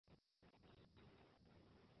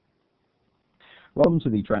Welcome to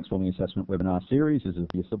the Transforming Assessment webinar series. This is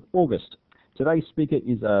the 5th of August. Today's speaker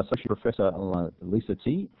is Associate Professor Lisa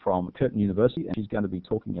T from Curtin University, and she's going to be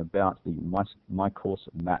talking about the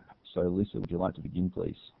MyCourseMap. So Lisa, would you like to begin,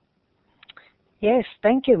 please? Yes,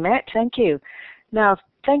 thank you, Matt. Thank you. Now,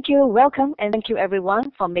 thank you, welcome, and thank you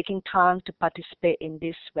everyone for making time to participate in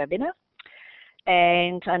this webinar.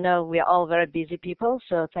 And I know we are all very busy people,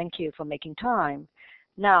 so thank you for making time.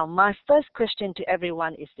 Now, my first question to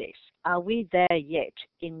everyone is this: are we there yet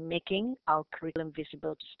in making our curriculum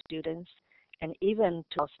visible to students and even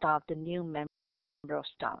to our staff, the new member of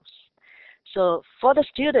staff? So for the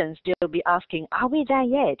students, they'll be asking, are we there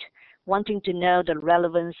yet? Wanting to know the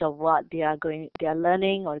relevance of what they are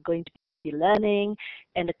learning or going to be learning,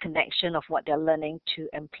 and the connection of what they're learning to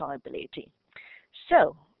employability.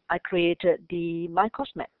 So I created the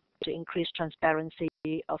MyCourseMap to increase transparency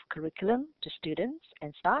of curriculum to students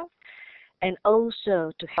and staff, and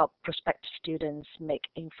also to help prospective students make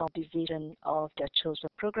informed decisions of their chosen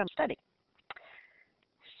program study.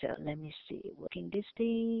 So let me see, working this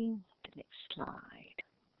thing, the next slide.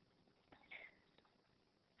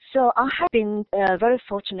 So I have been very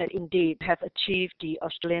fortunate indeed to have achieved the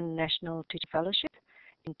Australian National Teaching Fellowship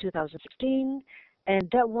in 2016, and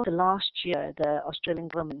that was the last year the Australian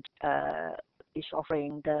government is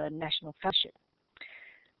offering the National Fellowship.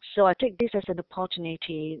 So I take this as an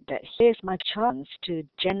opportunity that here's my chance to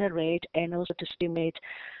generate and also to stimulate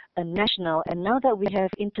a national, and now that we have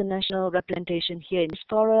international representation here in this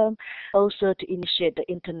forum, also to initiate the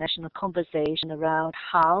international conversation around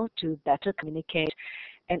how to better communicate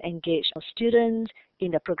and engage our students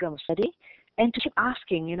in the program of study, and to keep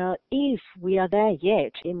asking, if we are there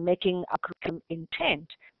yet in making our curriculum intent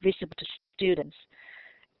visible to students.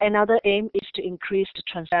 Another aim is to increase the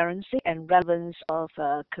transparency and relevance of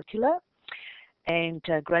curricula and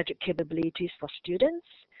graduate capabilities for students.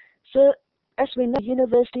 So as we know,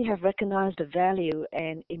 universities have recognized the value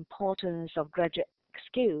and importance of graduate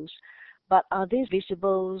skills, but are these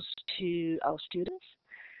visible to our students?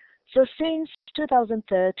 So since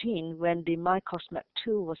 2013, when the MyCourseMap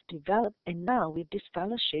tool was developed, and now with this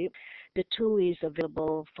fellowship, the tool is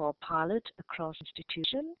available for pilot across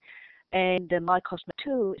institutions. And the MyCourseMap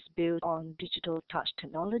tool is built on digital touch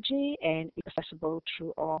technology and is accessible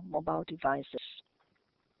through all mobile devices.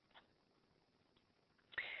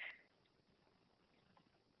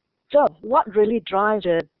 So what really drives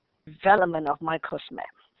the development of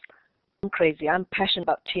MyCourseMap? I'm crazy. I'm passionate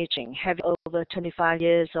about teaching, having over 25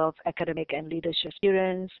 years of academic and leadership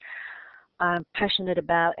experience. I'm passionate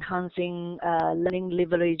about enhancing learning,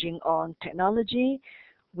 leveraging on technology.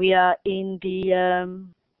 We are in the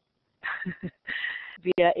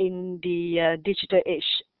digital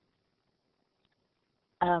age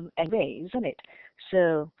anyway, isn't it?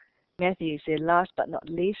 So Matthew said last but not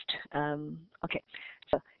least. Okay,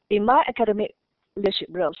 so in my academic leadership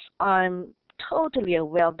roles, I'm totally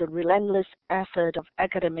aware of the relentless effort of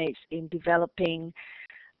academics in developing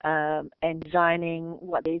and designing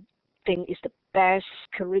what they think is the best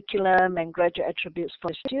curriculum and graduate attributes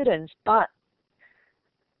for students. But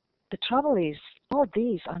the trouble is, all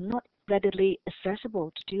these are not readily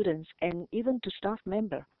accessible to students and even to staff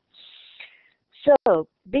members. So,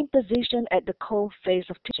 being positioned at the core phase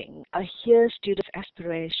of teaching, I hear students'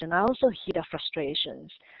 aspirations. I also hear their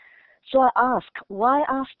frustrations. So I ask, why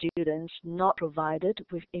are students not provided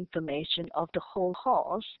with information of the whole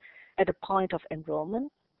course at the point of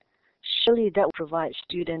enrollment? Surely that will provide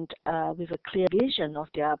students with a clear vision of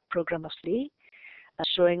their program of study,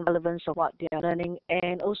 showing relevance of what they are learning,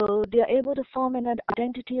 and also they are able to form an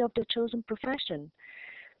identity of their chosen profession.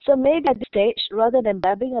 So maybe at this stage, rather than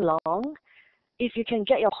babbling along, if you can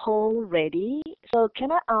get your whole ready, so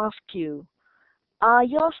can I ask you, are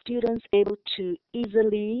your students able to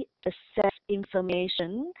easily access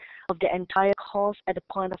information of the entire course at the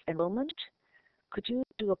point of enrollment? Could you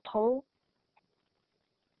do a poll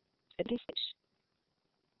at this stage?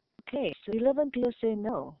 Okay, so 11 people say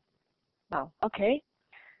no. Wow, okay.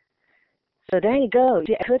 So there you go.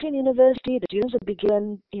 At Curtin University, the students will be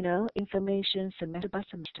given, information semester by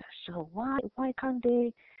semester. So why can't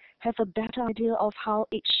they have a better idea of how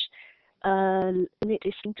each unit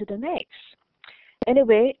is linked to the next?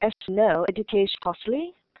 Anyway, as you know, education is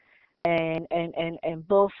costly, and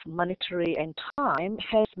both monetary and time,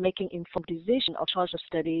 hence making informed decision of choice of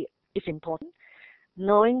study is important.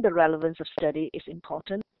 Knowing the relevance of study is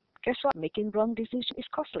important. Guess what? Making wrong decision is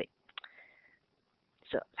costly.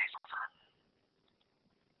 So let's move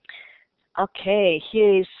on. Okay,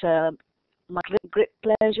 here is my great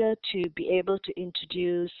pleasure to be able to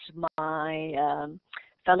introduce my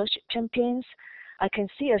fellowship champions. I can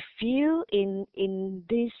see a few in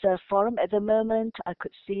this forum at the moment. I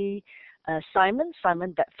could see Simon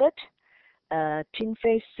Bedford, Tin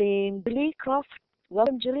Face Sim, Julie Croft.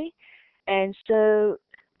 Welcome, Julie. And so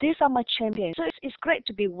these are my champions. So it's great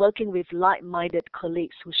to be working with like-minded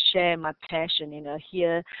colleagues who share my passion,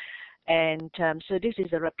 here. And so this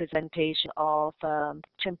is a representation of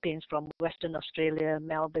champions from Western Australia,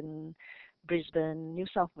 Melbourne, Brisbane, New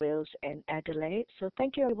South Wales, and Adelaide. So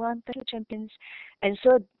thank you, everyone. Thank you, champions. And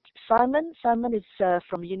so Simon is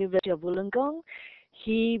from University of Wollongong.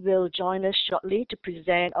 He will join us shortly to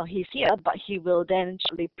present, or he's here, but he will then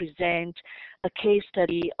shortly present a case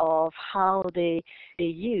study of how they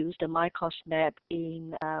use the MyCourseMap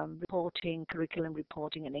in reporting, curriculum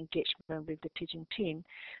reporting, and engagement with the teaching team.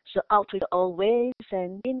 So out with the old ways,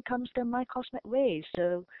 and in comes the MyCourseMap ways.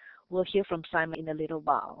 So we'll hear from Simon in a little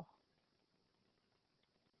while.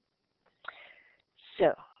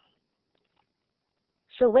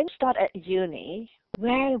 So when you start at uni,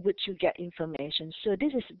 where would you get information? So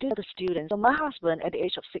these are the students. So my husband at the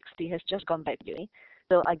age of 60 has just gone back to uni.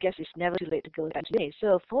 So I guess it's never too late to go back to uni.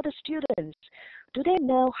 So for the students, do they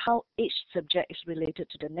know how each subject is related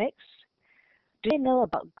to the next? Do they know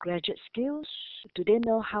about graduate skills? Do they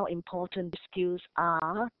know how important the skills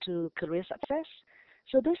are to career success?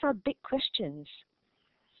 So those are big questions.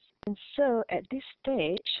 And so at this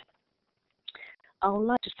stage, I would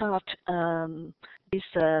like to start this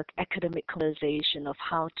academic conversation of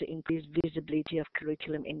how to increase visibility of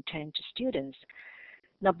curriculum intent to students.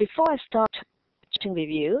 Now, before I start chatting with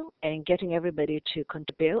you and getting everybody to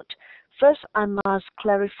contribute, first I must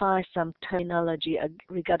clarify some terminology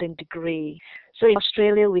regarding degree. So in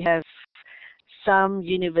Australia, we have some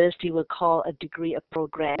university will call a degree a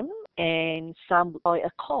program, and some will call it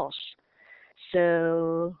a course.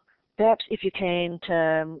 So perhaps if you can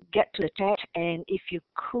get to the chat, and if you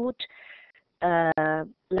could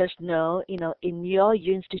let us know, in your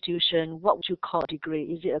institution, what would you call a degree?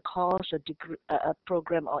 Is it a course, a degree, a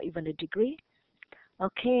program, or even a degree?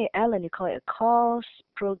 Okay, Alan, you call it a course,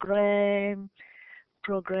 program.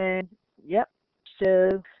 Yep.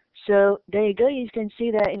 So there you go. You can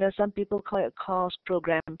see that some people call it a course,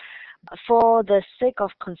 program. For the sake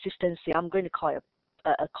of consistency, I'm going to call it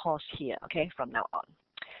a course here. Okay, from now on.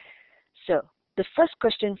 So the first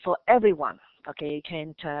question for everyone, okay, you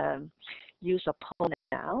can use a poll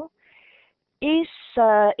now, is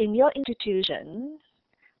in your institution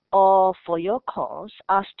or for your course,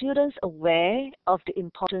 are students aware of the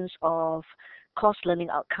importance of course learning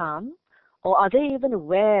outcome, or are they even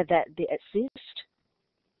aware that they exist?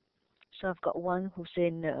 So I've got one who say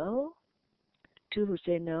no, two who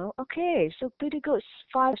say no. Okay, so pretty good.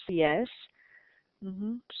 5 say yes.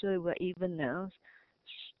 So we're even now.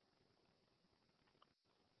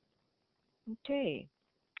 Okay,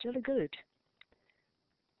 really good.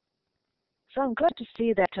 So I'm glad to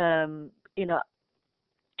see that 10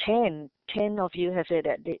 of you have said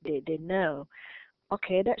that they know.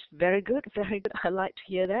 Okay, that's very good, very good. I like to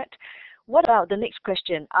hear that. What about the next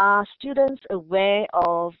question? Are students aware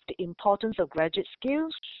of the importance of graduate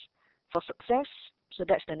skills for success? So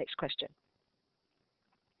that's the next question.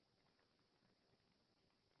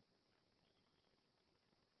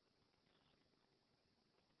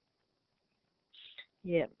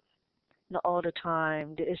 Yeah, not all the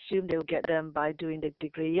time. They assume they'll get them by doing the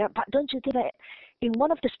degree. Yeah, but don't you think that in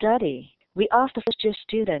one of the study, we asked the first year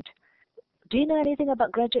student, do you know anything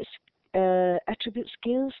about graduate attribute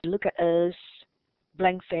skills? Look at us,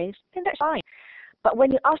 blank face, and that's fine. But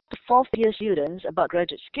when you ask the fourth year students about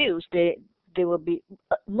graduate skills, they will be,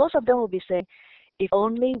 most of them will be saying, if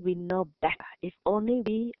only we know better, if only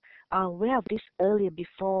we are aware of this earlier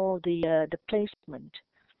before the placement.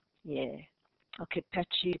 Yeah. Okay,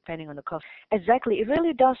 patchy, depending on the course. Exactly. It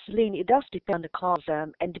really does, Lynn. It does depend on the course,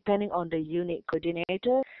 and depending on the unit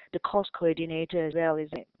coordinator, the course coordinator as well,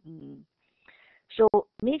 isn't it? So,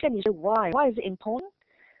 Megan, you say why? Why is it important?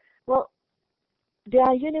 Well, there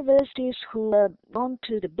are universities who have gone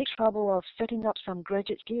to the big trouble of setting up some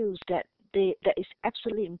graduate skills that is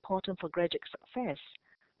absolutely important for graduate success.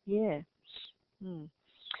 Yeah.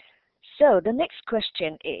 So the next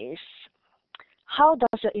question is, how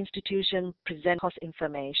does your institution present course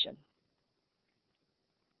information?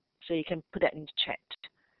 So you can put that in the chat.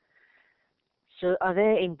 So are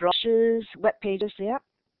they in brochures, web pages? Yeah.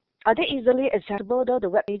 Are they easily accessible though, the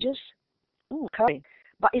web pages? Curtin.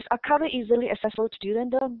 But is Curtin easily accessible to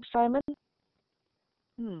students though, Simon?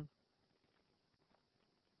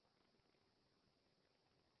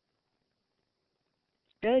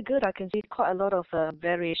 Very good. I can see quite a lot of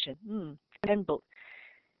variation. Handbook.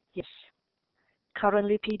 Yes.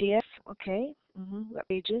 Currently PDF. Okay. Web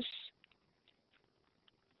pages.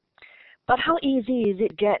 But how easy is it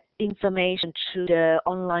to get information through the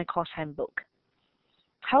online course handbook?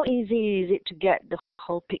 How easy is it to get the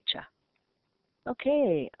whole picture?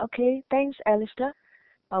 Okay, thanks, Alistair.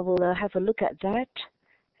 I will have a look at that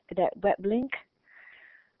web link.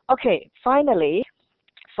 Okay, finally,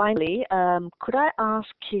 could I ask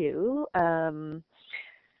you,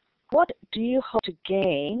 what do you hope to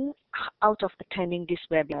gain out of attending this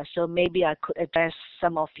webinar? So maybe I could address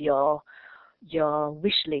some of your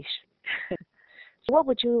wish list. So what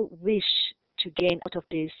would you wish to gain out of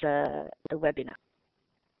this the webinar?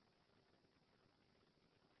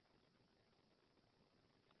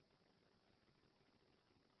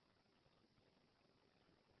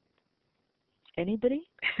 Anybody?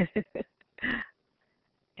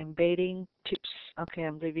 Embedding tips. Okay,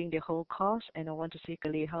 I'm reviewing the whole course and I want to see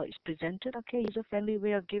clearly how it's presented. Okay, user-friendly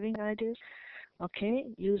way of giving ideas. Okay,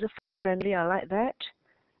 user-friendly, I like that.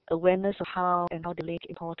 Awareness of how the link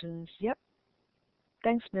importance. Yep.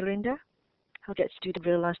 Thanks, Melinda. How to get students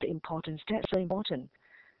realize the importance. That's so important.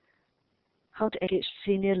 How to engage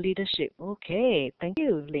senior leadership. Okay, thank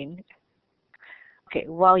you, Lynn. Okay,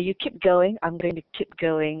 while you keep going, I'm going to keep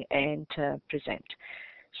going and present.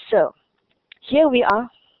 So here we are.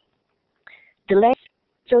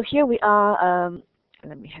 So here we are.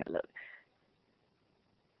 Let me have a look.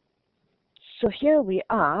 So here we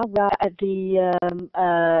are. We are at the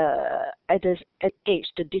age,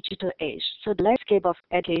 the digital age. So the landscape of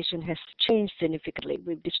education has changed significantly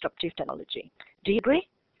with disruptive technology. Do you agree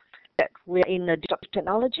that we're in a disruptive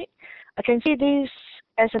technology? I can see this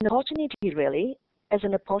as an opportunity, really, as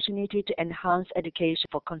an opportunity to enhance education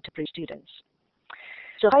for contemporary students.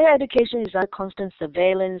 So higher education is under constant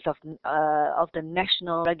surveillance of the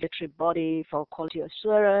national regulatory body for quality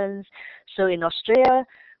assurance. So in Australia,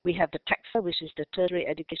 we have the TAXA, which is the Tertiary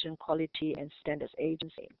Education Quality and Standards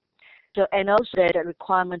Agency. So, and also the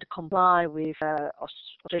requirement to comply with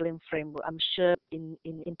Australian framework. I'm sure in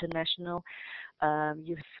international,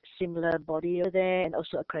 you have similar body over there, and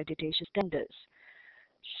also accreditation standards.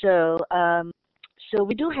 So, so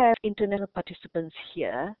we do have international participants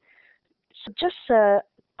here. So just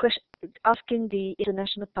asking the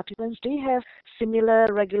international participants, do you have similar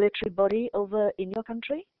regulatory body over in your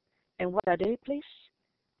country? And what are they, please?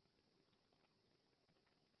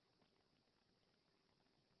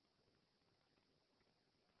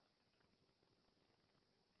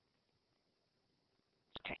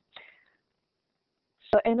 Okay.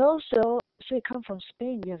 So, and also, so you come from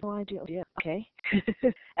Spain, you have no idea. Yeah, okay.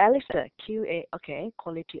 Alistair, QA, okay,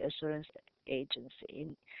 Quality Assurance Agency.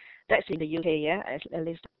 That's in the UK, yeah, at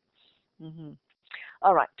least.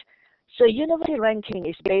 All right. So university ranking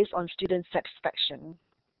is based on student satisfaction.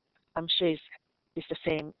 I'm sure it's the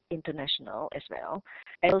same international as well.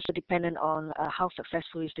 And also dependent on how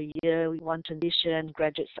successful is the year, one transition,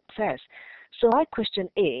 graduate success. So my question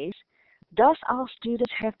is, does our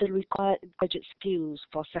students have the required graduate skills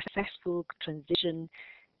for successful transition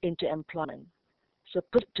into employment? So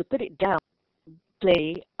to put it down,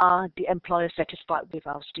 are the employers satisfied with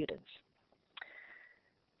our students?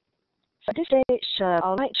 So at this stage, I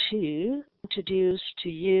would like to introduce to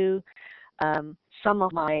you some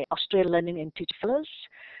of my Australian Learning and Teaching Fellows,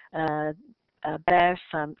 Beth,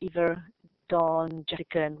 Eva, Dawn,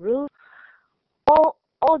 Jessica, and Ruth.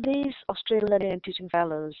 All these Australian Learning and Teaching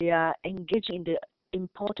Fellows, they are engaging in the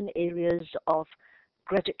important areas of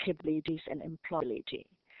graduate capabilities and employability.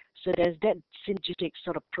 So there's that synergistic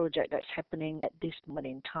sort of project that's happening at this moment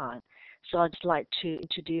in time. So I'd just like to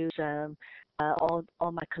introduce all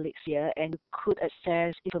my colleagues here, and you could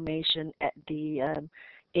access information at the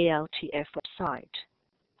ALTF website.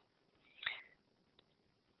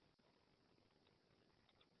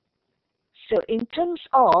 So in terms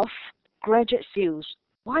of graduate skills,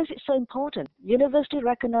 why is it so important? University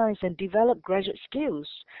recognize and develop graduate skills.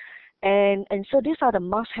 And so these are the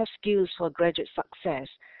must-have skills for graduate success.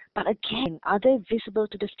 But again, are they visible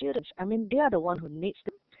to the students? I mean, they are the one who needs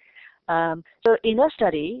them. So in a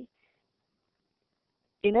study,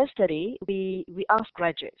 we asked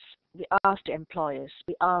graduates, we asked the employers,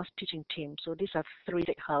 we asked teaching teams, so these are 3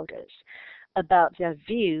 stakeholders, about their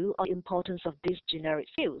view on the importance of these generic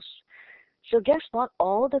skills. So guess what?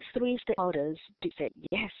 All the 3 stakeholders did say,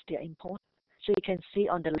 yes, they're important. So you can see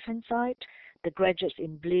on the left-hand side, the graduates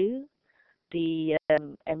in blue, the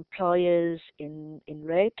employers in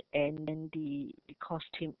red, and then the course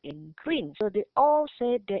team in green. So they all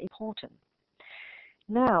said they're important.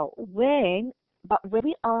 Now, when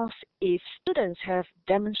we ask if students have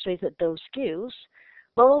demonstrated those skills,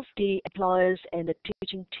 both the employers and the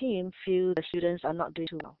teaching team feel the students are not doing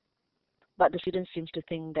too well. But the students seems to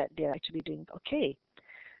think that they're actually doing okay.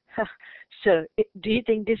 So do you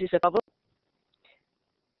think this is a problem?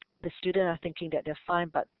 the students are thinking that they're fine,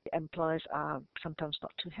 but the employers are sometimes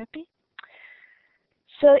not too happy.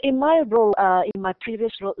 So in my role, in my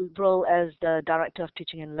previous role as the Director of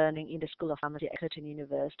Teaching and Learning in the School of Pharmacy at Curtin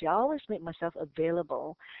University, I always make myself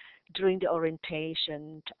available during the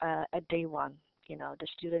orientation at day one. You know, the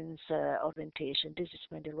students' orientation. This is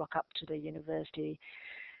when they rock up to the university.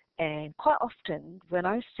 And quite often, when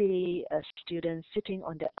I see a student sitting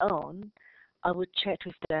on their own, I would chat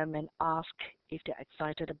with them and ask if they're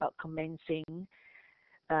excited about commencing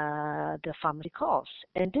the pharmacy course.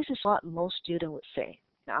 And this is what most students would say.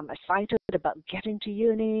 I'm excited about getting to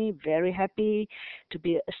uni, very happy to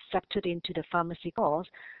be accepted into the pharmacy course,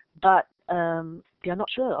 but they're not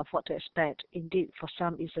sure of what to expect. Indeed, for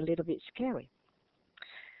some, it's a little bit scary.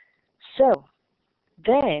 So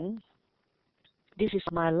then, this is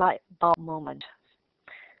my light bulb moment.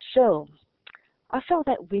 So I felt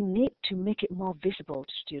that we need to make it more visible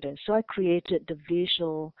to students. So I created the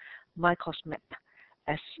visual MyCourseMap.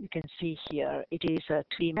 As you can see here, it is a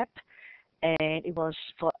 3D map, and it was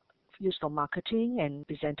used for marketing and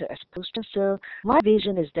presented as a poster. So my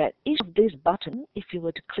vision is that each of these buttons, if you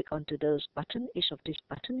were to click onto those buttons, each of these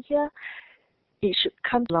buttons here, it should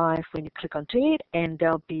come live when you click onto it, and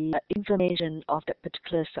there'll be information of that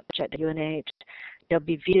particular subject unit. There'll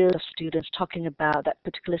be videos of students talking about that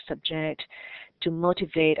particular subject to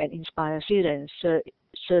motivate and inspire students. So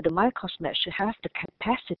the MyCourseMap should have the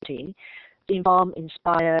capacity to inform,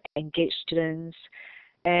 inspire, engage students,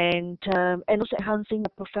 and also enhancing the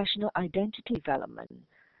professional identity development.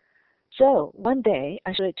 So one day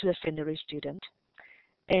I showed it to a secondary student,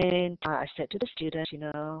 and I said to the students, you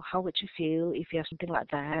know, how would you feel if you have something like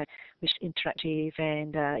that, which is interactive,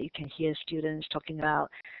 and you can hear students talking about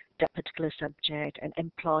that particular subject and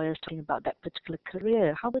employers talking about that particular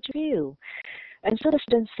career. How would you feel? And so the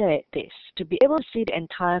students said this: to be able to see the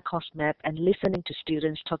entire course map and listening to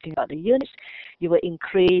students talking about the units, you will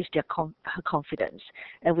increase her confidence.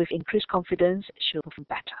 And with increased confidence, she'll perform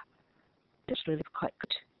better. That's really quite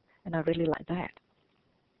good, and I really like that.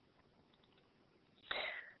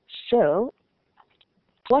 So,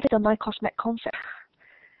 what is the MyCourseMap concept?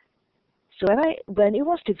 So when it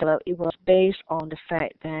was developed, it was based on the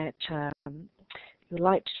fact that we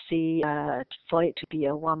like to see for it to be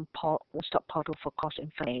a one-stop portal for course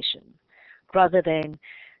information, rather than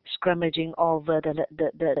scrummaging over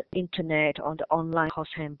the internet on the online course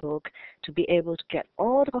handbook, to be able to get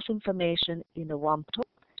all the course information in the one portal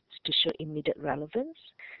to show immediate relevance.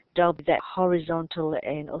 There'll be that horizontal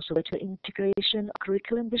and also vertical integration of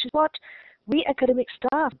curriculum, which is what we academic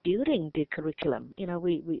staff building the curriculum. You know,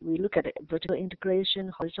 we look at the vertical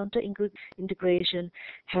integration, horizontal integration,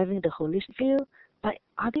 having the holistic view, but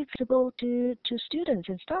are they visible to students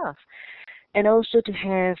and staff? And also to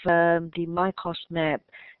have the MyCourseMap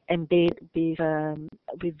embedded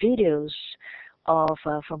with videos of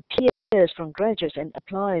from peers, from graduates and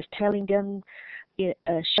employers, telling them,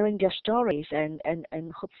 sharing their stories, and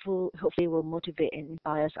hopefully will motivate and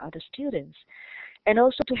inspire other students. And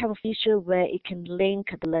also to have a feature where it can link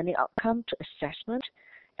the learning outcome to assessment,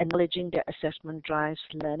 acknowledging that assessment drives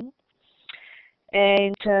learning.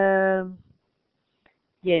 And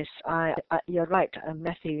yes, you're right,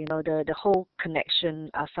 Matthew. You know, the whole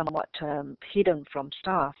connection are somewhat hidden from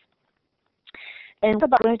staff. And what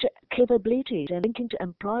about graduate capabilities and linking to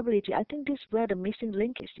employability? I think this is where the missing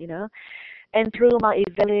link is, you know. And through my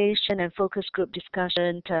evaluation and focus group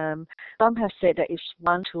discussion, some have said that it's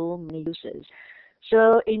one tool, many users.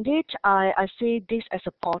 So indeed, I see this as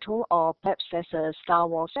a portal, or perhaps as a Star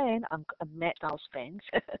Wars fan. I'm a mad Star Wars fan.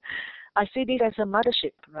 I see this as a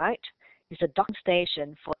mothership, right? It's a docking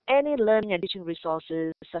station for any learning and teaching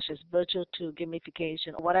resources, such as virtual to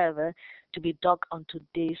gamification or whatever, to be docked onto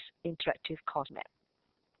this interactive course map.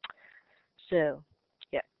 So,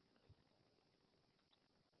 yeah.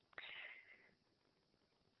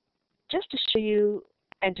 Just to show you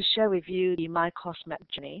and to share with you the MyCourseMap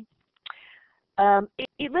journey,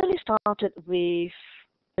 it really started with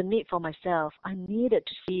the need for myself. I needed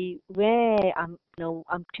to see where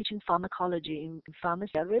I'm teaching pharmacology in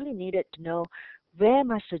pharmacy. I really needed to know where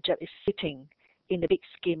my subject is sitting in the big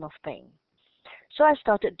scheme of things. So I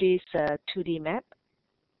started this 2D map,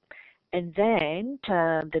 and then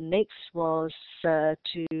the next was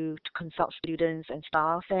to consult students and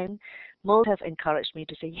staff, and most have encouraged me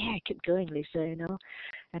to say, yeah, keep going, Lisa, you know.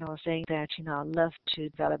 And I was saying that, you know, I'd love to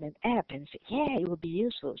develop an app, and say, yeah, it would be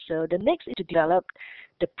useful. So the next is to develop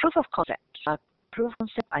the proof of concept. Proof of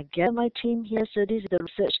concept, I gather my team here. So this is the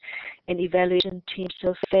research and evaluation team.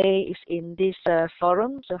 So Faye is in this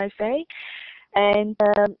forum. So hi, Faye. And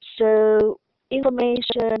so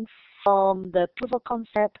information from the proof of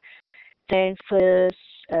concept, then first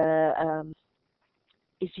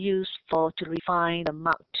is used to refine the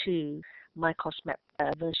Mark II MyCourseMap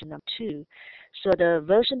version number 2. So the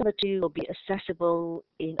version number 2 will be accessible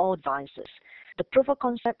in all devices. The proof of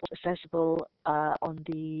concept was accessible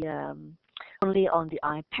only on the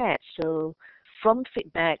iPad. So from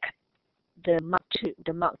feedback, the Mark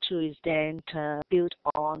II is then built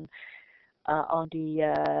on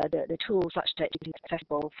the tool such that it is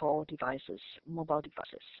accessible for devices, mobile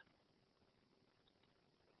devices.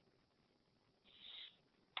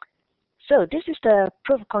 So this is the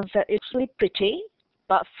proof of concept. It's really pretty,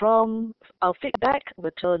 but from our feedback,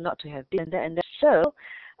 we're told not to have this and that and that. So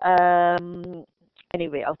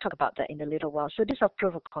anyway, I'll talk about that in a little while. So this is our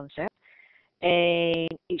proof of concept, and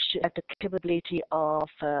it should have the capability of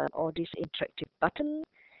all these interactive buttons.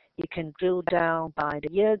 You can drill down by the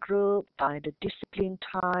year group, by the discipline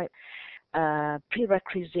type,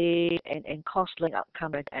 prerequisite, and course learning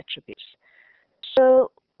outcome and attributes.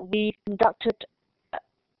 So we conducted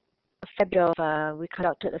a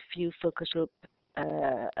few focus group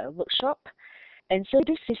workshop, and so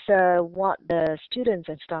this is what the students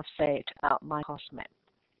and staff said about MyCourseMap.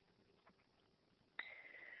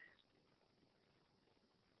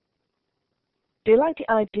 They like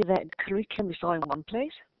the idea that the curriculum is all in one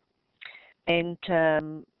place, and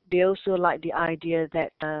they also like the idea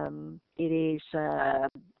that it is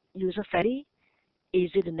user-friendly,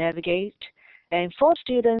 easy to navigate, and for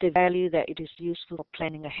students, they value that it is useful for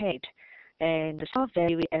planning ahead. And the staff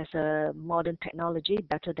value it as a modern technology,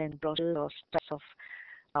 better than brochures or stacks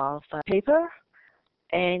of paper.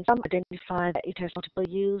 And some identify that it has multiple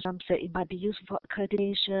use. Some say it might be used for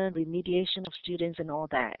accreditation, remediation of students, and all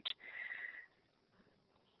that.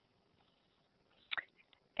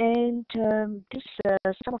 And this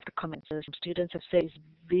some of the comments from students have said it's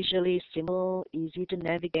visually simple, easy to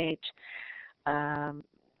navigate.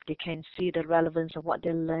 They can see the relevance of what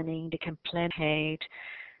they're learning. They can plan ahead.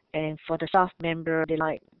 And for the staff member, they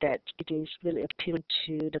like that it is really appealing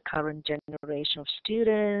to the current generation of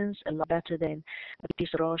students, a lot better than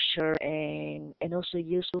this brochure, and also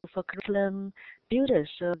useful for curriculum builders.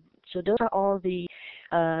 So those are all the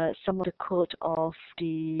some of the quote of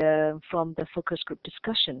the from the focus group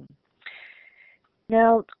discussion.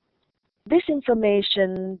 Now, this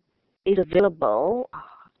information is available.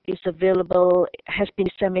 Has been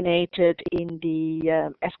disseminated in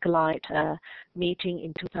the Escalate meeting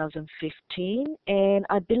in 2015, and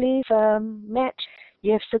I believe, Matt,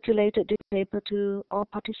 you have circulated this paper to all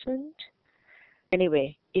participants.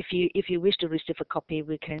 Anyway, if you wish to receive a copy,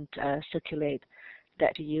 we can circulate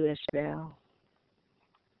that to you as well.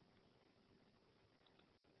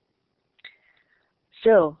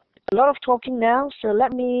 So a lot of talking now. So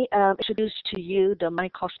let me introduce to you the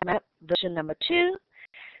MyCourseMap version number 2.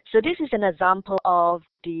 So this is an example of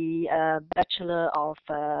the Bachelor of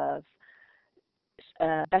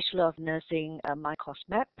Nursing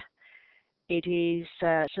MyCourseMap. It is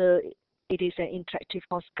it is an interactive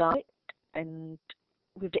course guide, and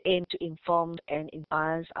with the aim to inform and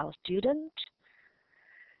inspire our students,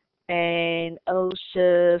 and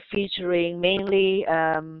also featuring mainly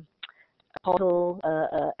a portal,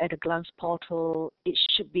 at a glance portal. It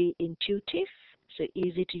should be intuitive, so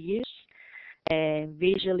easy to use, and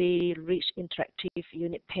visually rich interactive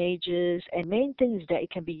unit pages. And main thing is that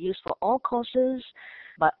it can be used for all courses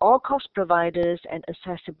by all course providers and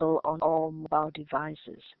accessible on all mobile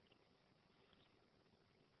devices.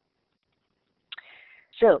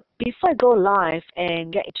 So before I go live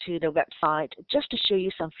and get into the website, just to show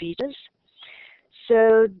you some features.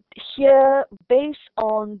 So here, based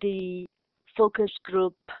on the focus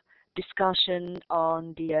group discussion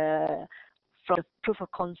on the from the proof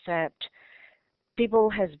of concept, people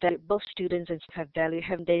has valued, both students and have valued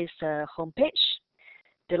having this homepage.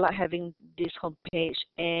 They like having this homepage,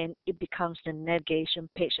 and it becomes the navigation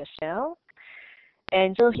page as well.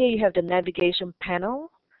 And so here you have the navigation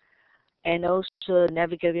panel, and also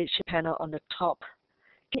navigation panel on the top.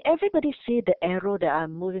 Can everybody see the arrow that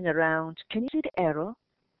I'm moving around? Can you see the arrow?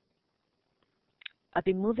 I've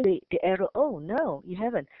been moving the arrow. Oh no, you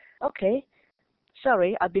haven't. Okay.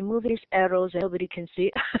 Sorry, I've been moving these arrows and nobody can see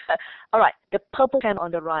it. All right, the purple panel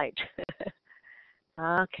on the right.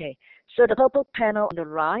 Okay, so the purple panel on the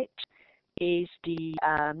right is the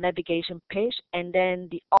navigation page, and then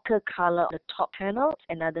the ochre color on the top panel,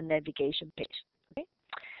 another navigation page. Okay,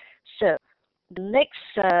 so the next,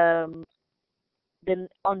 then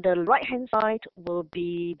on the right-hand side will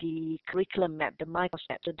be the curriculum map, the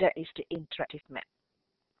MyCourseMap. So that is the interactive map.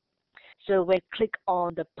 So when you click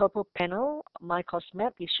on the purple panel,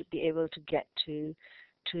 MyCourseMap, you should be able to get to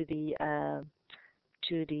the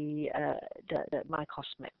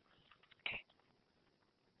MyCourseMap. Okay.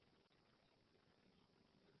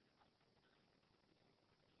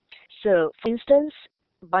 So, for instance,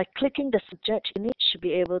 by clicking the subject unit, you should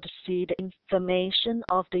be able to see the information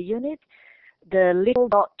of the unit, the little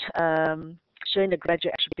dot showing the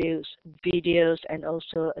graduate attributes, videos, and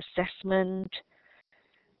also assessment.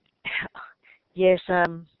 Yes,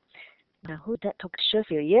 now who that talk to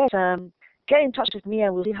Sheffield? Yes, get in touch with me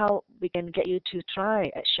and we'll see how we can get you to try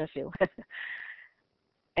at Sheffield.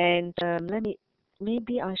 And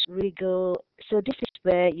maybe I should really go. So this is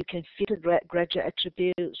where you can filter graduate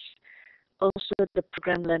attributes, also the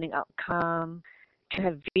program learning outcome, can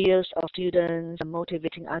have videos of students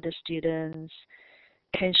motivating other students,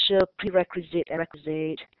 can show prerequisite and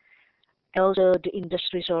requisite, also the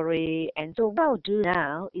industry story. And so what I'll do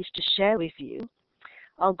now is to share with you.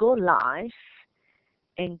 I'll go live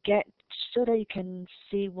and get so that you can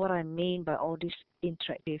see what I mean by all this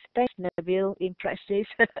interactive. Thanks, Nabil. Impressive.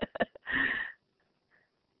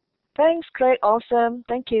 Thanks, Craig. Awesome.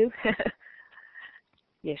 Thank you.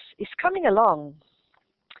 Yes, it's coming along.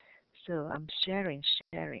 So I'm sharing.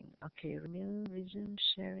 Okay, resume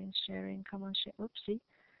sharing. Come on, share. Oopsie.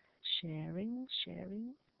 Sharing.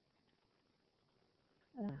 Sharing.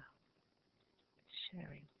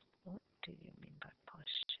 What do you mean by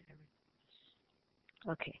post sharing?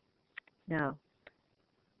 Okay. Now.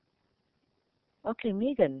 Okay,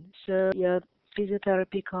 Megan. So your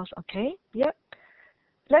physiotherapy course. Okay. Yep.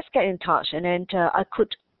 Let's get in touch, and then I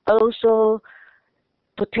could also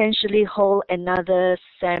potentially hold another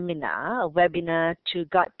seminar, a webinar to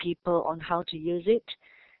guide people on how to use it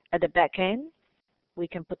at the back end. We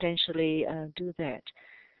can potentially do that.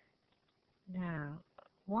 Now,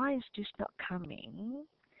 why is this not coming?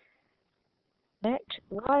 Matt,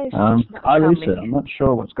 why is this not coming? Lisa, I'm not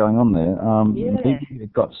sure what's going on there. Yeah. Maybe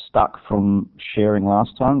it got stuck from sharing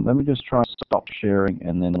last time. Let me just try stop sharing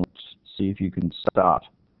and then let's see if you can start.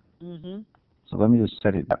 So let me just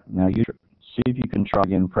set it up. Now you see if you can try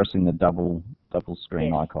again pressing the double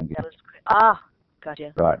screen icon. Ah,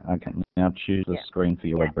 gotcha. Right, okay. Now choose the screen for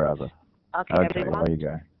your web browser. Okay, everyone. There you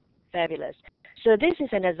go. Fabulous. So this is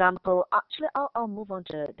an example. Actually, I'll move on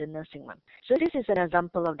to the nursing one. So this is an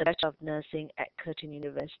example of the Bachelor of Nursing at Curtin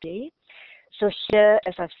University. So here,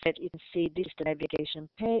 as I've said, you can see this is the navigation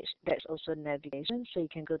page. There's also navigation, so you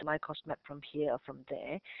can go to MyCourseMap from here or from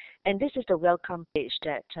there. And this is the welcome page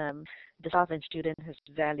that the staff and student has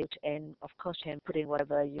valued, and of course you can put in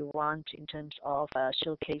whatever you want in terms of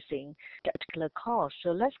showcasing that particular course.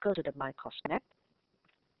 So let's go to the MyCourseMap.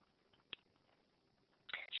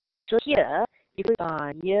 So here, you put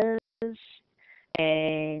years,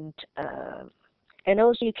 and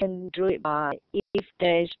also you can do it by if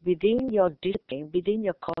there's within your discipline, within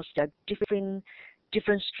your course, there are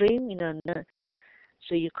different stream,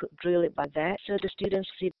 so you could drill it by that. So the students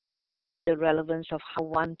see the relevance of how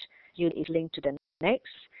one unit is linked to the next.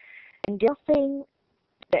 And the other thing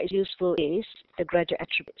that is useful is the graduate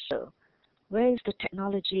attributes. So where is the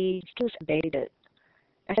technology skills embedded?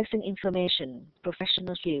 Accessing information,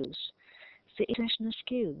 professional skills, the international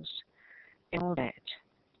skills, and all that.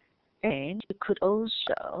 And you could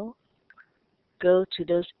also go to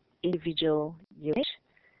those individual units.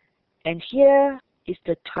 And here is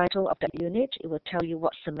the title of that unit. It will tell you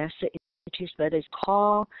what semester it is, whether it's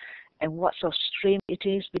core, and what sort of stream it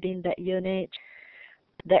is within that unit.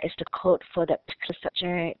 That is the code for that particular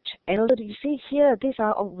subject. And also, you see here, these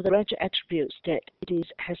are all the graduate attributes that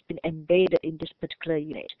has been embedded in this particular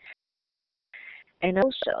unit. And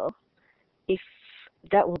also, if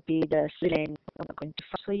that will be the link I'm going to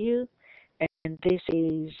fast for you. And this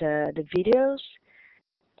is the videos.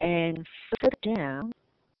 And further down,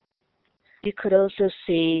 you could also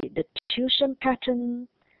see the tuition pattern,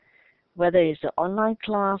 whether it's an online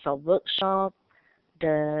class or workshop,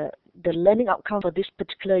 the learning outcome for this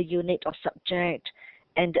particular unit or subject,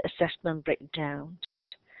 and the assessment breakdown.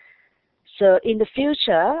 So in the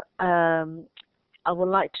future, I would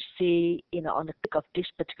like to see, on the click of this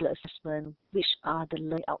particular assessment, which are the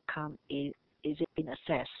learning outcome is it been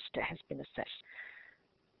assessed, that has been assessed.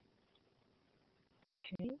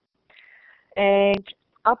 Okay. And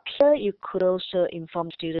up here, you could also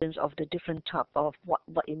inform students of the different type of what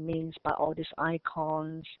it means by all these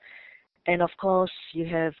icons. And of course, you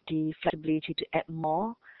have the flexibility to add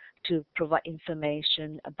more to provide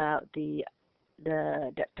information about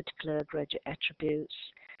that particular graduate attributes.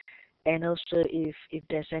 And also, if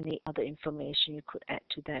there's any other information, you could add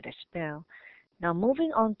to that as well. Now,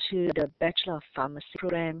 moving on to the Bachelor of Pharmacy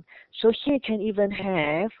program. So here you can even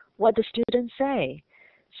have what the students say.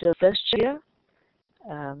 So first year,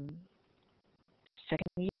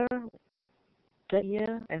 second year, third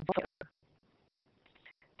year, and fourth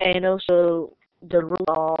year. And also the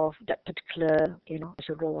role of that particular, as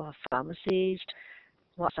a role of pharmacist,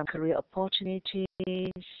 what are some career opportunities,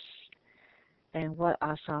 and what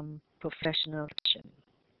are some professional options.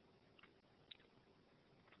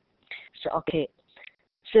 So, okay.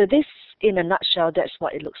 So this, in a nutshell, that's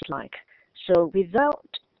what it looks like. So without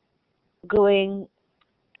going,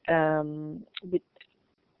 I'm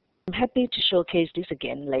happy to showcase this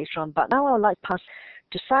again later on, but now I would like to pass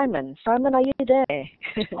to Simon. Simon, are you there?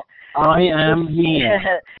 I am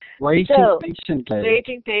here, waiting patiently.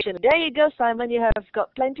 Waiting patiently. There you go, Simon. You have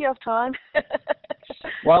got plenty of time.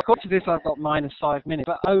 Well, according to this, I've got -5 minutes,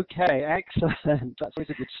 but okay, excellent. That's always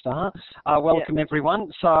a good start. Welcome,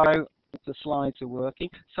 everyone. So the slides are working.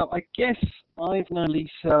 So I guess I've known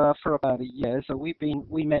Lisa for about a year. So we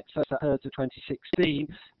met first at HERDS of 2016,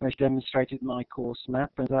 where she demonstrated MyCourseMap,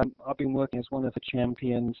 and I've been working as one of the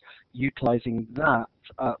champions utilizing that,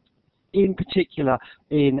 in particular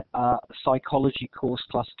in psychology course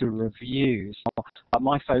cluster reviews.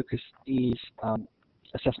 My focus is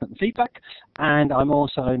assessment and feedback, and I'm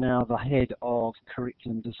also now the head of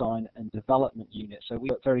curriculum design and development unit. So we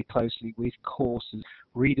work very closely with courses,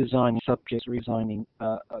 redesigning subjects, redesigning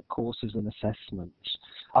courses and assessments.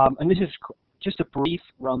 And this is just a brief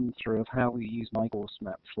run through of how we use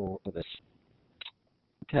MyCourseMap for this.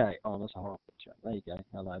 Okay, oh, that's a horrible picture. There you go.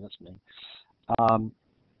 Hello, that's me.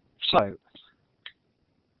 So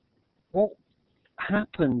what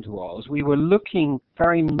happened was we were looking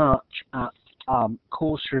very much at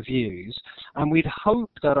course reviews, and we'd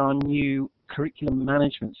hoped that our new curriculum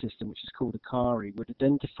management system, which is called ACARI, would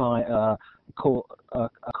identify a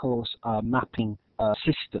course mapping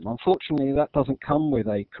system. Unfortunately, that doesn't come with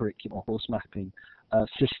a curriculum course mapping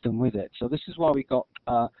system with it. So this is why we got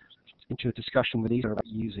into a discussion with Lisa about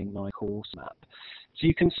using MyCourseMap. So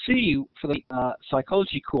you can see for the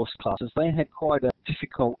psychology course classes, they had quite a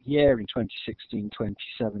difficult year in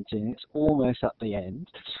 2016-2017. It's almost at the end.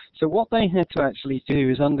 So what they had to actually do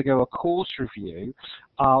is undergo a course review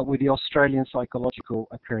with the Australian Psychological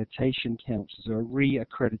Accreditation Council, so a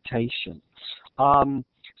re-accreditation.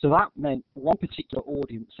 So that meant one particular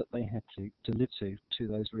audience that they had to live to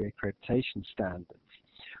those re-accreditation standards.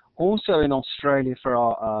 Also in Australia, for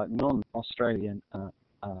our non-Australian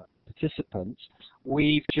participants,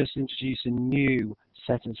 we've just introduced a new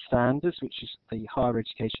set of standards, which is the higher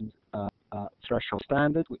education threshold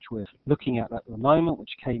standard, which we're looking at the moment,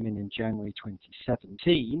 which came in January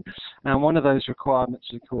 2017. And one of those requirements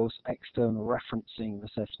is, of course, external referencing of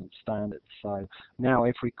assessment standards. So now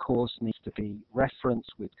every course needs to be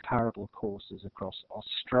referenced with comparable courses across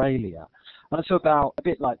Australia. And it's about a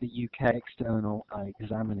bit like the UK external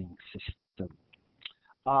examining system.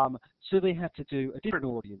 So they had to do a different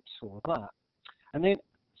audience for that. And then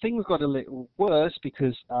things got a little worse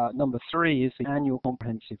because number 3 is the annual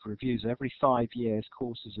comprehensive reviews. Every 5 years,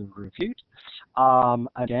 courses are reviewed.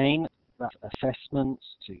 Again, that's assessments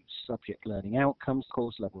to subject learning outcomes,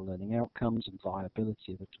 course level learning outcomes, and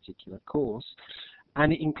viability of a particular course.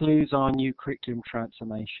 And it includes our new curriculum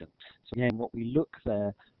transformation. So again, what we look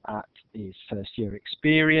there at is first year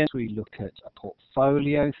experience. We look at a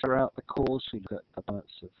portfolio throughout the course. We look at the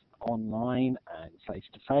balance of online and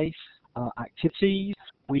face-to-face activities.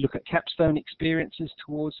 We look at capstone experiences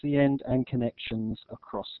towards the end and connections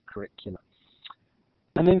across curricula.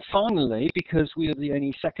 And then finally, because we are the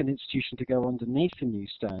only second institution to go underneath the new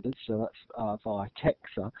standards, so that's via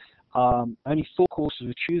TEXA, only 4 courses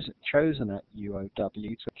were chosen at UOW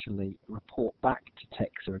to actually report back to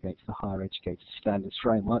TEXA against the Higher Education Standards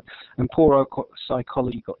Framework, and poor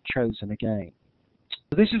psychology got chosen again.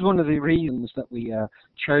 So this is one of the reasons that we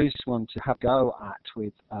chose one to have a go at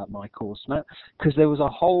with MyCourseMap, because there was a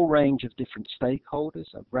whole range of different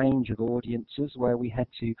stakeholders, a range of audiences where we had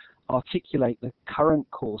to articulate the current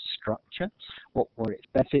course structure, what were its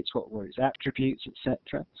benefits, what were its attributes,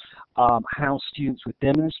 etc., how students were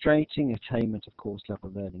demonstrating attainment of course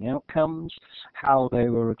level learning outcomes, how they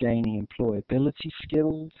were gaining employability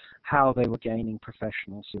skills, how they were gaining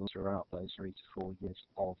professional skills throughout those 3 to 4 years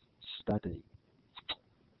of study.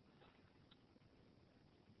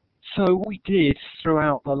 So what we did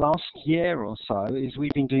throughout the last year or so is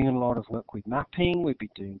we've been doing a lot of work with mapping, we've been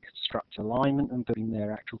doing construct alignment and building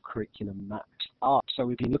their actual curriculum maps up. So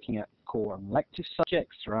we've been looking at core and elective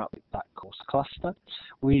subjects throughout that course cluster.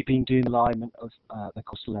 We've been doing alignment of the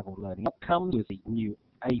course level learning outcomes with the new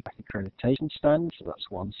APAC accreditation standards, so that's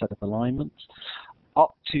one set of alignments,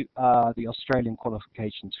 up to the Australian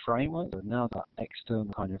qualifications framework, so now that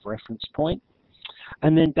external kind of reference point,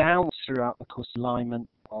 and then down throughout the course alignment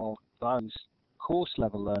of those course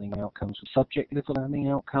level learning outcomes with subject level learning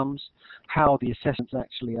outcomes, how the assessments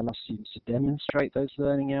actually allow students to demonstrate those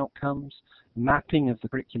learning outcomes, mapping of the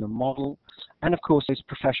curriculum model, and of course those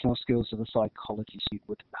professional skills of the psychology student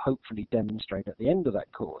would hopefully demonstrate at the end of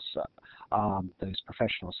that course. Those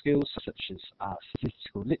professional skills such as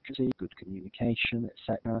statistical literacy, good communication,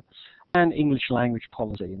 etc., and English language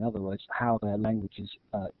policy, in other words, how their language is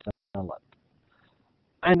developed.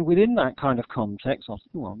 And within that kind of context, this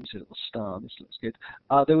little star, this looks good,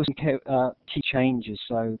 there were some key changes.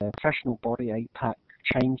 So the professional body, APAC,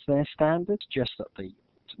 changed their standards just at the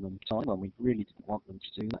optimum time when we really didn't want them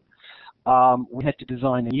to do that. We had to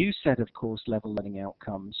design a new set of course level learning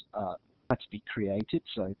outcomes had to be created,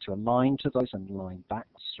 so to align to those and align back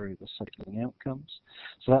through the subject learning outcomes.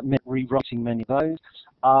 So that meant rewriting many of those,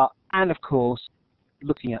 and of course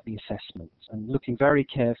looking at the assessments and looking very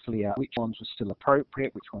carefully at which ones were still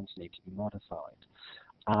appropriate, which ones need to be modified.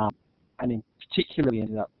 And in particular, we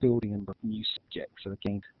ended up building a number of new subjects. So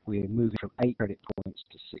again, we're moving from 8 credit points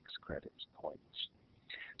to 6 credit points.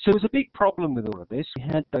 So there was a big problem with all of this. We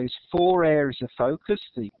had those 4 areas of focus: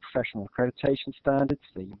 the professional accreditation standards,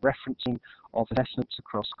 the referencing of assessments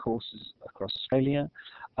across courses across Australia,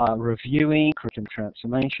 reviewing curriculum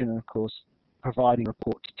transformation, and of course providing a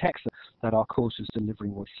report to text that our course was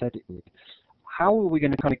delivering what it said it would. How are we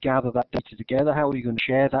going to kind of gather that data together? How are we going to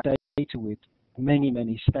share that data with many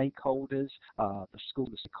stakeholders, the school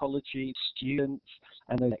of psychology, students,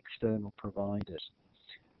 and those external providers?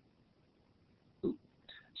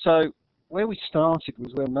 So where we started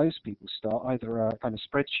was where most people start, either a kind of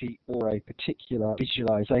spreadsheet or a particular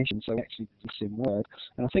visualization. So we actually did this in Word.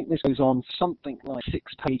 And I think this goes on something like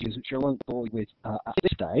 6 pages, which I won't bore you with at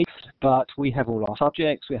this stage. But we have all our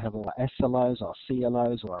subjects, we have all our SLOs, our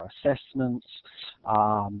CLOs, or our assessments.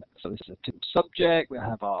 So this is a typical subject. We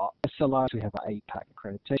have our SLOs, we have our APAC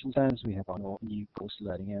accreditation standards, we have our new course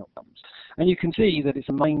learning outcomes. And you can see that it's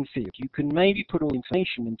a main field. You can maybe put all the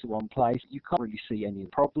information into one place. You can't really see any of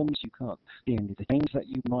the problems. You can't see any of the things that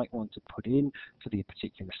you might want to put in for the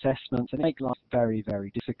particular assessments, and it makes life very,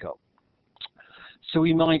 very difficult. So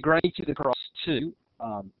we migrated across to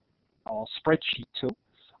our spreadsheet tool.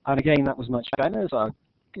 And again, that was much better. So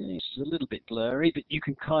it's a little bit blurry, but you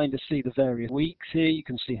can kind of see the various weeks here. You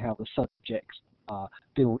can see how the subjects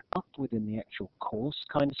build up within the actual course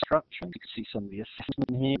kind of structure. You can see some of the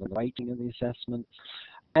assessment here, the rating of the assessments.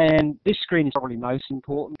 And this screen is probably most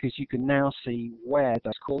important because you can now see where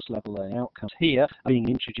those course level learning outcomes here are being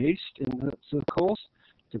introduced in the course,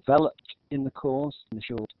 developed in the course, and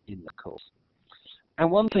assured in the course. And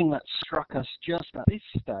one thing that struck us just at this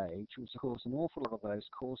stage was, of course, an awful lot of those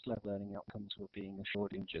course level learning outcomes were being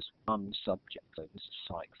assured in just one subject. So this is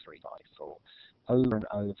Psych 354, over and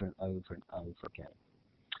over and over and over again.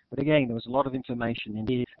 But again, there was a lot of information in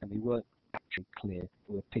here, and we weren't actually clear.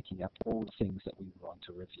 We were picking up all the things that we want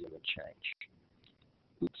to review and change.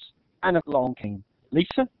 Oops. And along came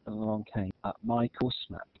Lisa, and along came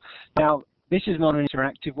MyCourseMap. Now, this is not an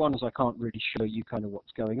interactive one, as I can't really show you kind of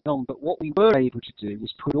what's going on, but what we were able to do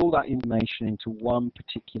was put all that information into one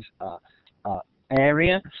particular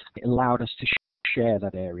area. It allowed us to share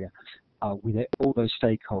that area with all those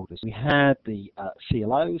stakeholders. We had the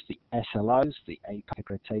CLOs, the SLOs, the APAC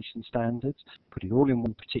accreditation standards, put it all in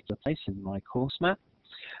one particular place in MyCourseMap.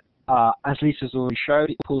 As Lisa's already showed,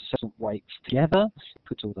 it pulls assessment weights together,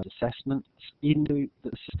 puts all those assessments into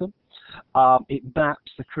the system. It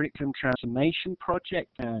maps the curriculum transformation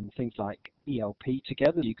project and things like ELP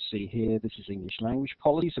together. You can see here, this is English language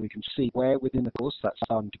policy, so we can see where within the course that's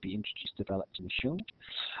starting to be introduced, developed, and assured.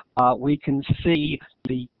 We can see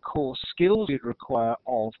the core skills we'd require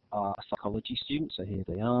of our psychology students. So here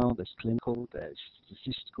they are, there's clinical, there's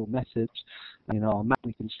statistical methods. And in our map,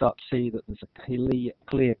 we can start to see that there's a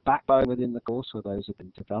clear backbone within the course where those have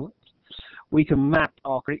been developed. We can map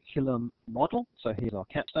our curriculum model. So here's our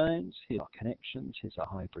capstones, here's our connections, here's our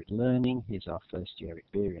hybrid learning, here's our first year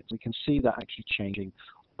experience. We can see that actually changing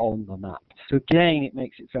on the map. So again, it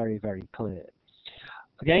makes it very, very clear.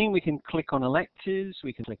 Again, we can click on electives,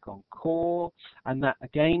 we can click on core, and that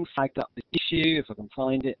again flagged up the issue. If I can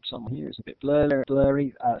find it, somewhere here, it's a bit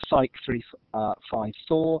blurry. Psych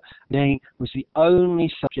 354, again, was the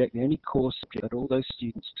only subject, the only course subject that all those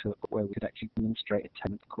students took where we could actually demonstrate a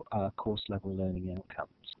 10th course level learning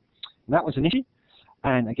outcomes. And that was an issue.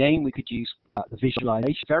 And again, we could use the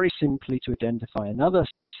visualization very simply to identify another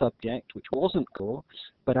subject which wasn't core,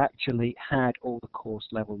 but actually had all the course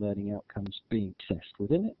level learning outcomes being assessed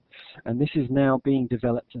within it. And this is now being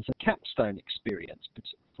developed as a capstone experience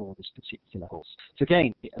for this particular course. So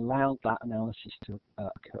again, it allowed that analysis to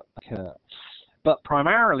occur. But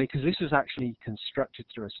primarily, because this was actually constructed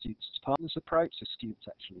through a students to partners approach, so students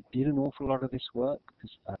actually did an awful lot of this work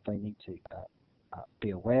because they need to be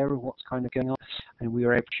aware of what's kind of going on, and we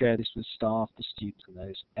were able to share this with staff, the students, and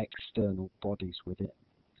those external bodies with it.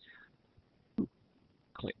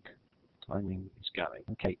 Click. Timing is going.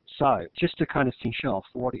 Okay, so just to kind of finish off,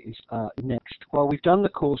 what is next? Well, we've done the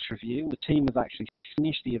course review. The team have actually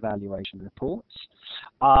finished the evaluation reports.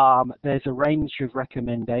 There's a range of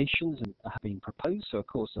recommendations and have been proposed. So, of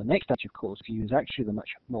course, the next stage of course review is actually the much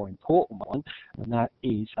more important one, and that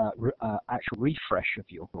is actual refresh of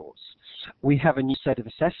your course. We have a new set of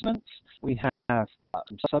assessments. We have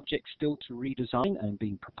some subjects still to redesign and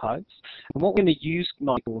being proposed. And what we're going to use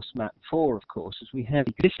MyCourseMap for, of course, is we have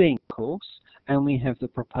the existing course and we have the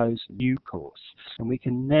proposed new course. And we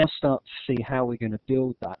can now start to see how we're going to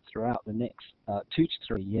build that throughout the next 2 to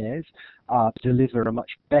 3 years, deliver a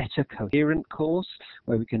much better coherent course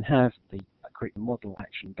where we can have the curriculum model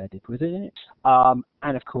actually embedded within it.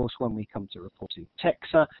 And of course, when we come to report to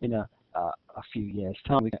TEXA in a few years'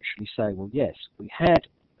 time, we can actually say, well, yes, we had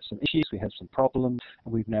some issues, we had some problems,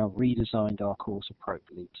 and we've now redesigned our course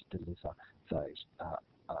appropriately to deliver those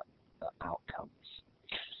outcomes.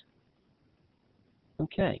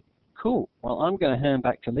 Okay, cool. Well, I'm going to hand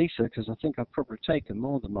back to Lisa because I think I've probably taken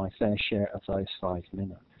more than my fair share of those 5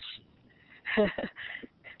 minutes.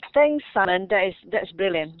 Thanks, Simon. That's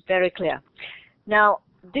brilliant. Very clear. Now,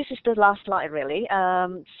 this is the last slide, really.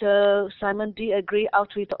 So, Simon, do you agree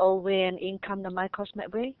outreach all way and income the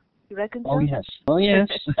MyCourseMap way? You reckon so? Oh, yes. Oh, yes.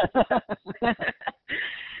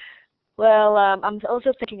 Well, I'm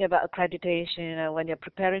also thinking about accreditation. You know, when you're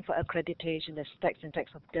preparing for accreditation, the specs and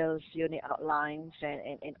text of those unit outlines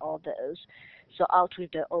and all those. So out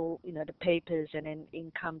with the the papers and then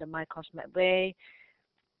income the MyCourseMap way.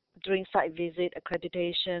 During site visit,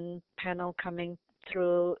 accreditation panel coming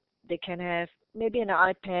through, they can have maybe an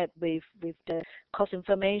iPad with the course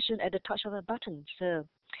information at the touch of a button.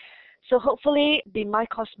 So hopefully the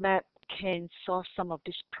MyCourseMap can solve some of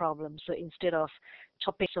these problems. So instead of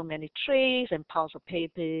chopping so many trees and piles of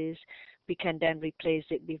papers, we can then replace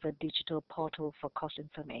it with a digital portal for course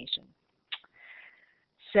information.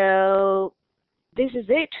 So this is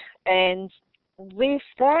it. And with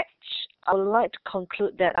that, I would like to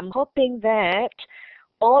conclude that I'm hoping that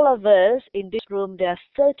all of us in this room, there are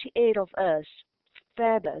 38 of us,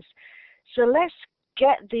 fabulous. So let's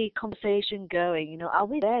get the conversation going. You know, are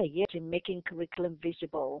we there yet in making curriculum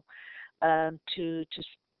visible to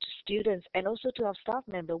students and also to our staff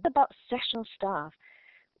members? What about sessional staff?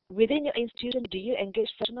 Within your institution, do you engage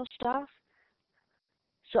sessional staff?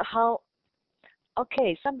 So how?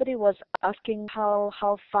 Okay, somebody was asking how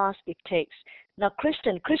fast it takes. Now,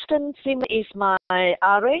 Kristen Simon is my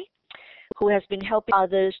RA who has been helping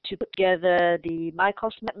others to put together the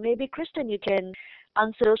MyCourseMap. Maybe Kristen, you can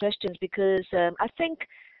answer those questions because I think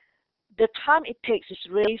the time it takes is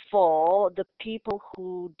really for the people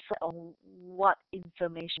who decide on what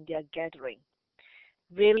information they are gathering.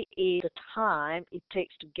 Really is the time it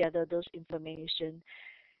takes to gather those information.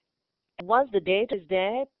 And once the data is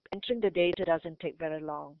there, entering the data doesn't take very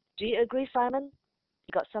long. Do you agree, Simon?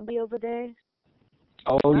 You got somebody over there?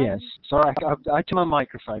 Oh, yes. Sorry, I turned my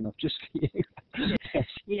microphone off just for you. Yes.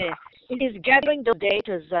 Yeah. It is gathering the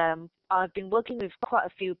data. I've been working with quite a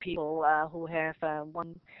few people who have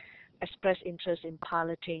expressed interest in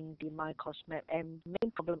piloting the MyCourseMap, and the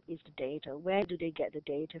main problem is the data. Where do they get the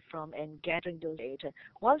data from and gathering those data?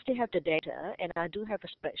 Once they have the data, and I do have a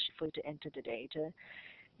spreadsheet for you to enter the data,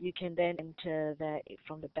 you can then enter that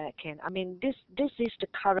from the back end. I mean, this is the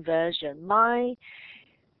current version. My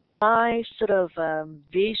sort of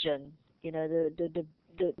vision, you know,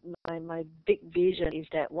 my big vision is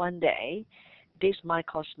that one day this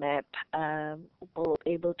MyCourseMap will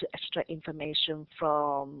be able to extract information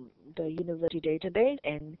from the university database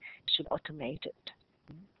and should automate it.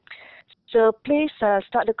 So please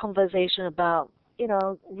start the conversation about, you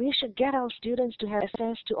know, we should get our students to have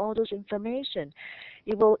access to all those information.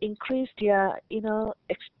 It will increase their, you know,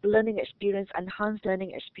 learning experience, enhance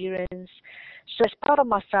learning experience. So as part of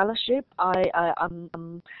my fellowship,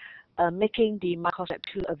 I'm making the MyCourseMap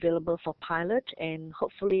 2 available for pilot, and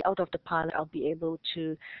hopefully out of the pilot I'll be able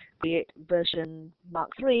to create version Mark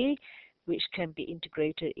 3, which can be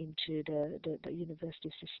integrated into the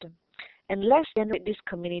university system. And let's generate this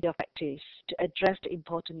community of practice to address the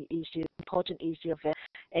important issue of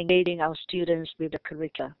engaging our students with the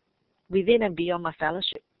curricula within and beyond my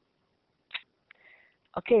fellowship.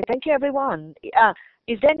 Okay, thank you everyone.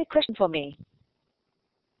 Is there any question for me?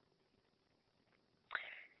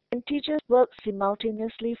 Can teachers work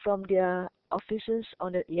simultaneously from their offices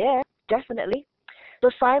on it? Yeah, definitely. So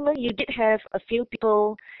Simon, you did have a few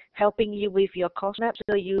people helping you with your course map,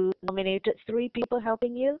 so you nominated 3 people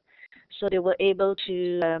helping you, so they were able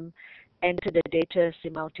to enter the data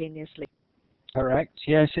simultaneously. Correct.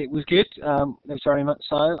 Yes, it was good. It was very much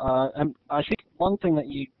so. And I think one thing that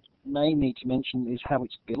you may need to mention is how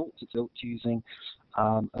it's built. It's built using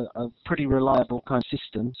a pretty reliable kind of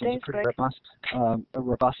system. So it's a pretty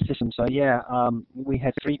robust system. So yeah, we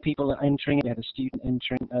had 3 people entering it. We had a student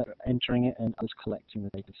entering it, and others collecting the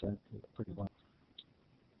data. So pretty well.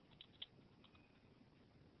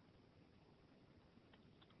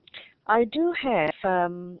 I do have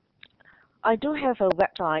a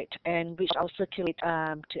website, and which I'll circulate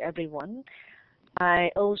to everyone. I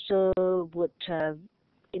also would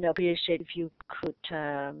appreciate if you could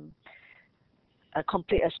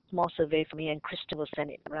complete a small survey for me, and Kristen will send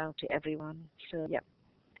it around to everyone. So yeah,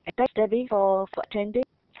 and thanks Debbie for attending.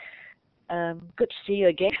 Good to see you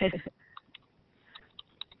again.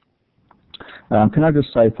 Can I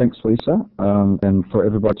just say thanks, Lisa, and for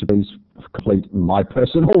everybody to please complete my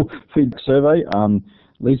personal feedback survey.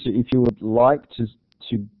 Lisa, if you would like to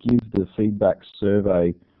give the feedback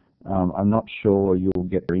survey, I'm not sure you'll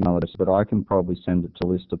get your email address, but I can probably send it to a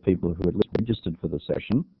list of people who had registered for the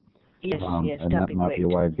session. Yes, yes, and that'd that might be be a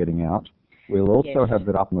great. way of getting out. We'll also have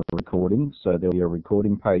that up in the recording, so there'll be a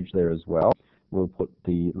recording page there as well. We'll put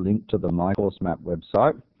the link to the MyCourseMap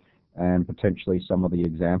website and potentially some of the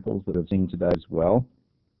examples that we've seen today as well.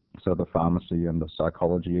 So the pharmacy and the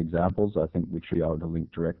psychology examples, I think we should be able to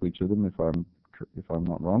link directly to them if I'm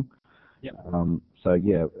not wrong. Yep. So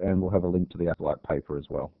yeah, and we'll have a link to the Acolyte paper as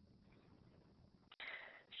well.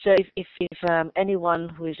 So if anyone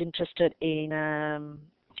who is interested in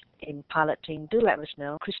piloting, do let us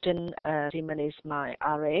know. Kristen Simon is my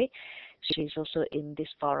RA. She's also in this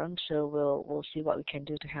forum, so we'll see what we can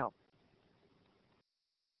do to help.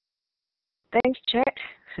 Thanks, Chat.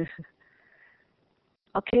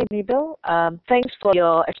 Okay, Nabil. Thanks for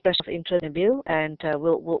your expression of interest, Nabil, and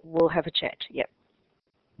we'll have a chat. Yep.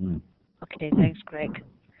 Okay. Thanks, Greg.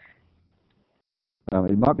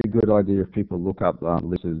 It might be a good idea if people look up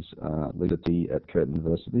Lisa T at Curtin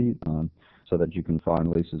University, so that you can find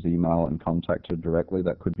Lisa's email and contact her directly.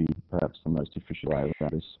 That could be perhaps the most efficient way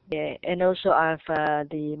around this. Yeah, and also I have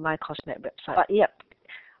the MyCourseMap website. But yep,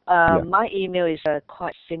 my email is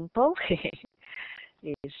quite simple.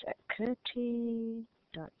 It's at curtin.edu.au.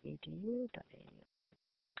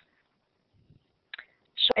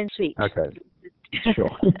 Short and sweet. Okay.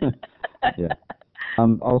 Sure. Yeah.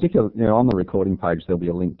 I'll think on the recording page there'll be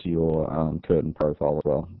a link to your Curtin profile as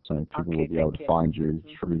well, so people will be able to find you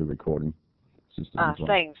through the recording system as well.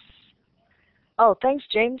 Thanks. Oh, thanks,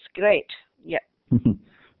 James. Great. Yeah.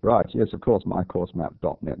 Right. Yes, of course.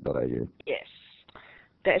 MyCourseMap.net.au. Yes,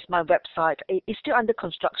 that is my website. It's still under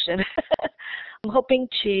construction. I'm hoping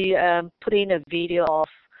to put in a video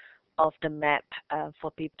of the map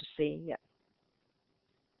for people to see. Yeah.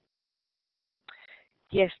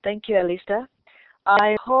 Yes, thank you, Alista.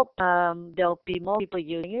 I hope there'll be more people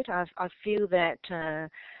using it. I feel that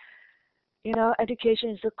education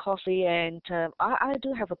is so costly, and I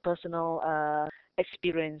do have a personal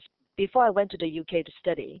experience. Before I went to the UK to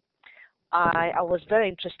study, I was very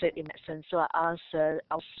interested in medicine, so I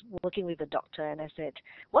was working with a doctor, and I said,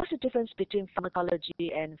 "What's the difference between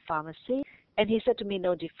pharmacology and pharmacy?" And he said to me,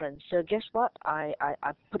 "No difference." So guess what? I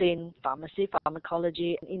put in pharmacy,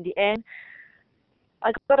 pharmacology, and in the end,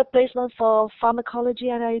 I got a placement for pharmacology,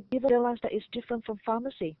 and I didn't realize that it's different from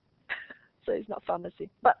pharmacy. So it's not pharmacy.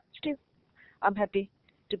 But still, I'm happy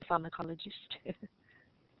to be a pharmacologist.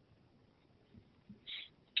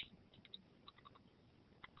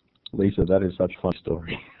 Lisa, that is such a fun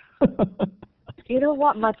story. You know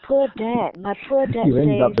what? My poor dad You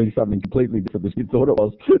ended up doing something completely different than you thought it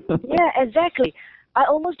was. Yeah, exactly. I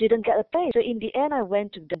almost didn't get a place. So in the end, I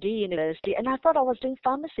went to Dundee University, and I thought I was doing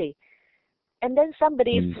pharmacy. And then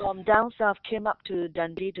somebody from down south came up to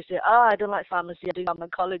Dundee to say, I don't like pharmacy, I do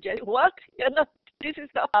pharmacology. I said, what? This is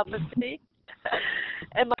not pharmacy.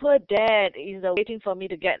 And my poor dad is waiting for me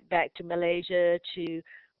to get back to Malaysia to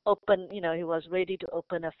open, he was ready to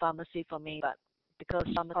open a pharmacy for me, but because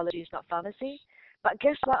pharmacology is not pharmacy. But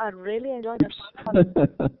guess what? I really enjoy the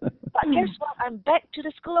pharmacology. But guess what? I'm back to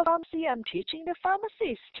the School of Pharmacy. I'm teaching the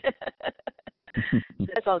pharmacist. So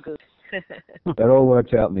that's all good. That all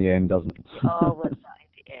works out in the end, doesn't it? All works out in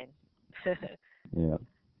the end. Yeah.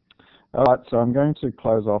 All right, so I'm going to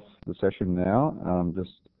close off the session now.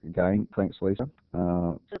 Just again, thanks, Lisa.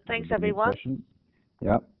 So thanks, everyone.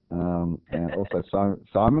 Yeah. And also,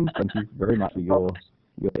 Simon, thank you very much for your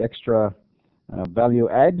extra value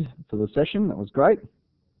add for the session. That was great.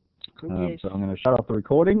 So I'm going to shut off the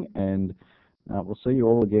recording, and We'll see you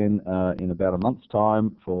all again in about a month's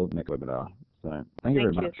time for the next webinar. So thank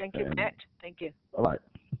you very much. Thank you, Matt. Thank you. Bye.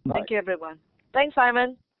 Thank you, everyone. Thanks,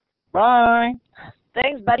 Simon. Bye.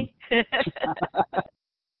 Thanks, buddy.